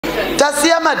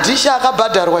tasiya madhisha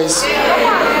akabhadharwa isu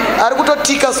ari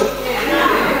kutotika so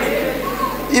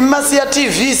imasiya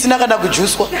TV isina kana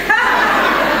kujuswa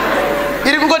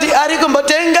iri kungoti ari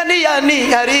kumbotenga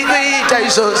ndiyani ari kuita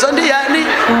izvozvo ndiyani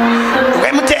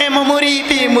wemutemo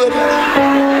muripi muri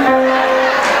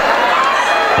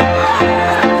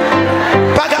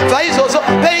pakabva izvozvo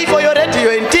pay for your radio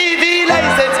and TV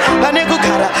license pane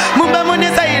kugara mumba mune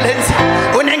silence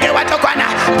unenge watokwana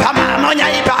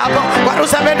pamamonya ipapo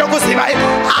warusavendo kuziva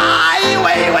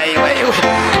aiweiweiwei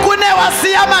kune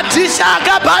wasiya madhisha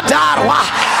akabhadharwa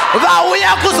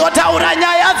vauya kuzotaura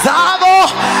nyaya dzavo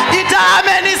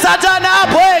itameni satana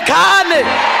aboekane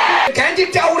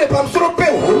nganditaure pamusoro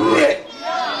pehure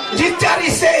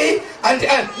nditarisei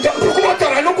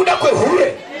ndikumotaura nokuda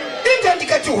kwehure inda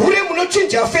ndikati hure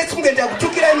munochinja fesi kunge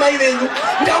ndakutukirai mai venyu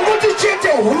ndangoti chete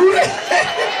hure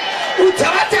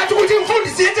udzavatatu kuti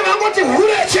mfundisi yete vangoti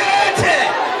hure chete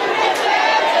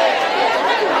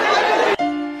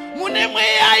mune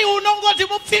mweyai unongoti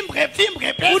mupfimbwe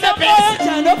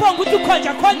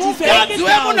mukadzi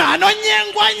wemunhu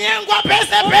anonyengwa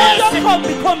pese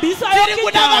tiri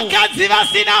kuda vakadzi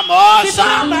vasina mhosva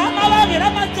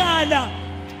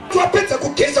wapedza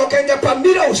kugeza ukaenda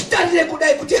pamira usitarire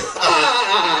kudai kuti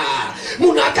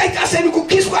munhu akaita seni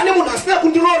kukiswa nemunhu asina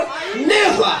kundirora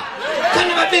never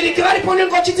kana vabereki varipo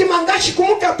nengo vachiti mangashi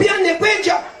kumutapia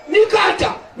nekwenja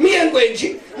nikata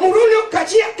miengwenji murune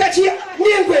kachiya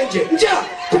miengwenje nja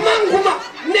kumanguma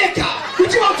neka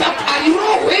kuchivauta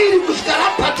arirohwe iri kusvika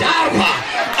rabhadharwa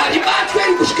aribatwe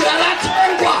iri kusvikira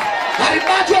ratengwa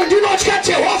aribatwe ndinotya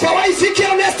Jehovha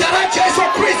waizikira nezita raJesu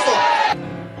Kristu.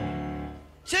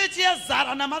 chechi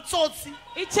yazara namatsotsi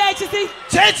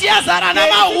chechi yazara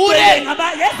namahure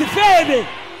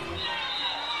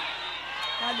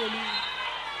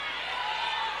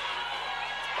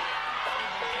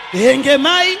henge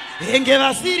mai henge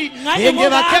vasiri henge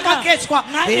vakakakechwa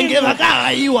henge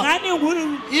vakahaiwa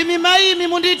imi mai imi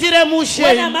mundiitire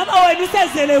mushe mama wenu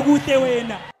sezele kute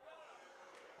wena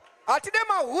atide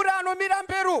mahure anomira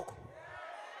mberi uko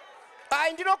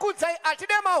ai ndinokudzai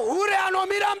atide mahure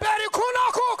anomira mberi kuno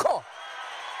kuko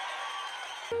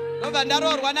ndobva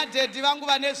ndarorwa nadhedhi vangu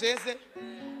vane zvese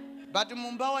but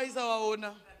mumba waisa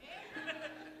waona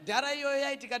dhara iyoyo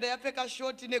yaiti kada yapfeka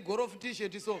shoti negorof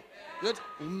t-shirt so yoti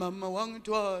mama wangu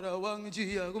twara wangu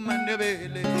jiya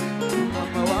kumandebele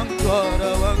mama wangu twara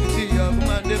wangu jiya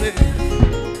kumandebele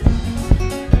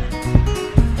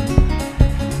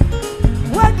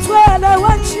wantwala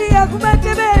wanchiya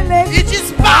kumandebele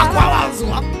ichispakwa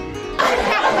wazwa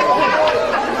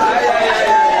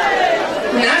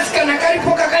nhasi kana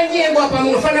karipo kakanyengwa apa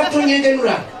munofana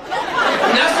kutonyengenura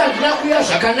nhasi handina kuya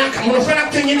zvakanaka munofana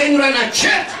kutonyengenura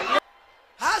nachete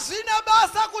hazvina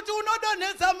basa kuti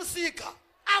unodonhedza musika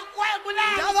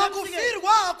ndava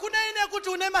kufirwa hakuna ine kuti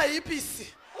une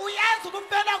mahipisi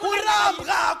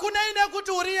kurambwa hakuna ine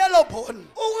kuti uri yelobhoni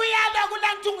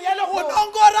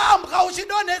unongorambwa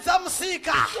uchidonhedza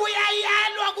musika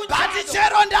bati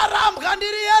chero ndarambwa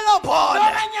ndiri yelobhoni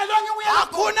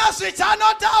hakuna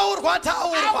zvichanotaurwa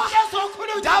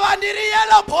ndava ndiri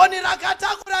yelobhoni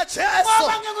rakatakura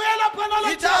Jesu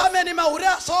ita ameni mahure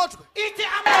asotwe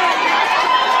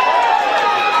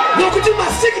nokuti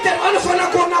masekitari vanofana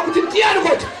kuona kuti ndiani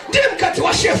kuti ndiri mukadzi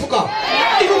washefuka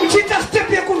ivo muchiita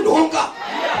step yekunhonga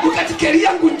ukati keri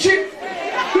yangu nji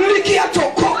miki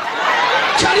yatoko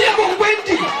chari yangu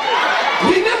ngwendi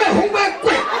rineme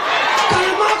hungwekwe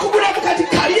kana makubuda mukati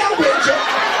kari yangu enje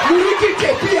murikike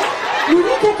pia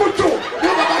murukukutu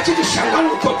nova vachiti shangano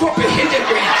kotope hende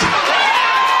ngwendi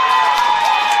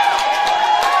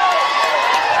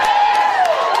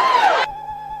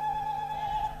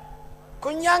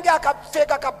kunyange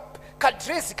akapfeka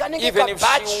kadress kanenge even if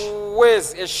she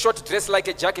wears a short dress like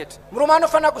a jacket, murume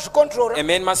anofana kuzvikontrora a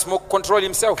man must control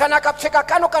himself. kana akapfeka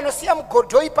kano kanosiya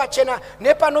mugodhoi pachena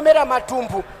nepanomera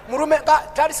matumbu murume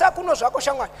tarisa kuno zvako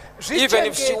shamwari Even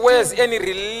if she wears any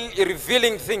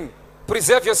revealing thing,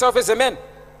 preserve yourself as a man.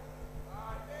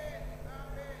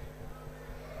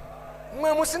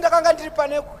 mwe musi ndakanga ndiri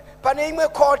pane imwe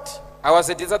court I was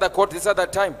at this other court this other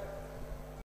time.